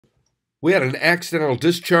We had an accidental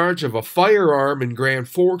discharge of a firearm in Grand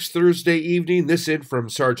Forks Thursday evening. This in from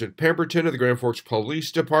Sergeant Pemberton of the Grand Forks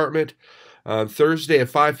Police Department. On Thursday at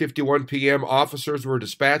 5:51 p.m., officers were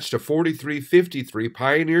dispatched to 4353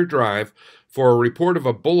 Pioneer Drive for a report of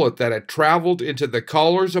a bullet that had traveled into the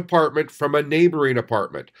caller's apartment from a neighboring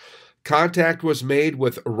apartment. Contact was made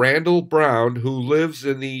with Randall Brown, who lives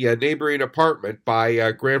in the neighboring apartment,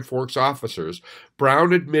 by Grand Forks officers.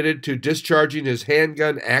 Brown admitted to discharging his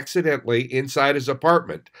handgun accidentally inside his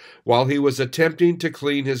apartment while he was attempting to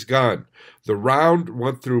clean his gun. The round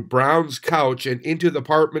went through Brown's couch and into the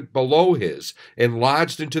apartment below his and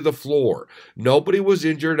lodged into the floor. Nobody was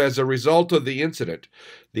injured as a result of the incident.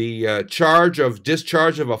 The charge of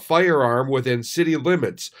discharge of a firearm within city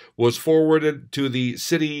limits was forwarded to the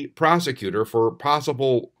city prosecutor for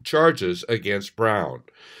possible charges against Brown.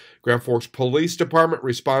 Grand Forks Police Department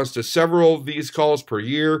responds to several of these calls per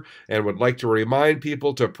year and would like to remind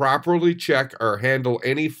people to properly check or handle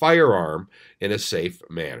any firearm in a safe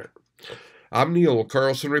manner. I'm Neil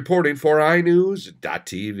Carlson reporting for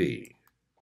iNewZ.TV.